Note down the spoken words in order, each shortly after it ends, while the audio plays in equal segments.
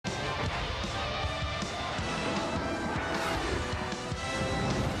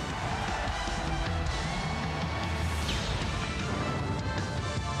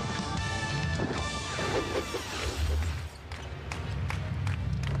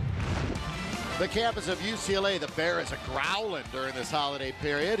The campus of UCLA, the Bears are growling during this holiday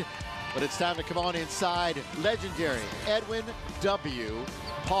period, but it's time to come on inside legendary Edwin W.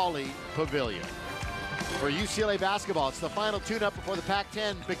 Pauley Pavilion. For UCLA basketball, it's the final tune-up before the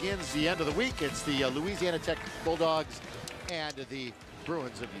Pac-10 begins the end of the week. It's the Louisiana Tech Bulldogs and the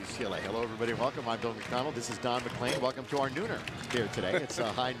Bruins of UCLA. Hello, everybody. Welcome. I'm Bill McDonald. This is Don McLean. Welcome to our nooner here today. It's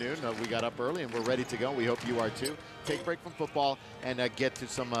high noon. We got up early, and we're ready to go. We hope you are, too. Take a break from football and get to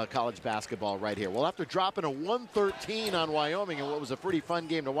some college basketball right here. Well, after dropping a 113 on Wyoming in what was a pretty fun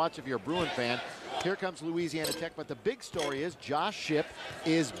game to watch if you're a Bruin fan, here comes Louisiana Tech. But the big story is Josh Shipp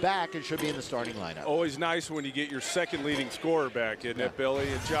is back and should be in the starting lineup. Always nice when you get your second leading scorer back, isn't it, Billy?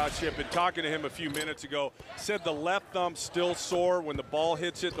 And Josh Shipp, and talking to him a few minutes ago, said the left thumb still sore when the ball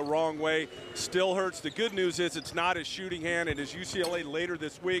hits it the wrong way. Still hurts. The good news is it's not his shooting hand, and as UCLA later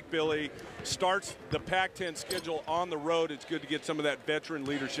this week, Billy, starts the Pac-10 schedule on the road. It's good to get some of that veteran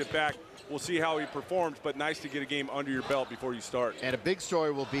leadership back. We'll see how he performs, but nice to get a game under your belt before you start. And a big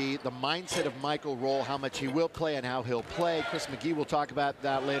story will be the mindset of Michael Roll, how much he will play and how he'll play. Chris McGee will talk about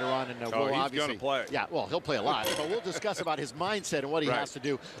that later on. And we'll he's obviously going to play. Yeah, well, he'll play a lot, but we'll discuss about his mindset and what he has to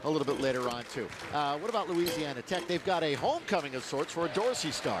do a little bit later on, too. What about Louisiana Tech? They've got a homecoming of sorts for a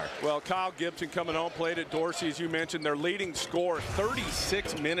Dorsey star. Well, Kyle Gibson coming home, played at Dorsey, as you mentioned. Their leading scorer,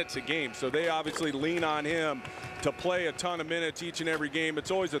 36 minutes a game, so they obviously lean on him to play a ton of minutes each and every game. It's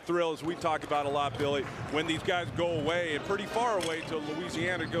always a thrill, as we talk about a lot, Billy, when these guys go away, and pretty far away to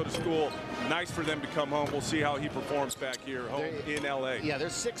Louisiana to go to school. Nice for them to come home. We'll see how he performs back here home in LA. Yeah, they're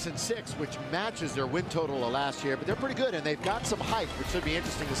 6-6, which matches their win total of last year, but they're pretty good, and they've got some height, which should be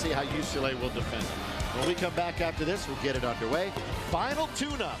interesting to see how UCLA will defend them. When we come back after this, we'll get it underway. Final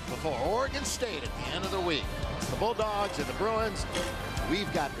tune-up before Oregon State at the end of the week. It's the Bulldogs and the Bruins.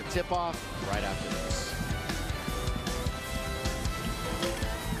 We've got the tip-off right after this.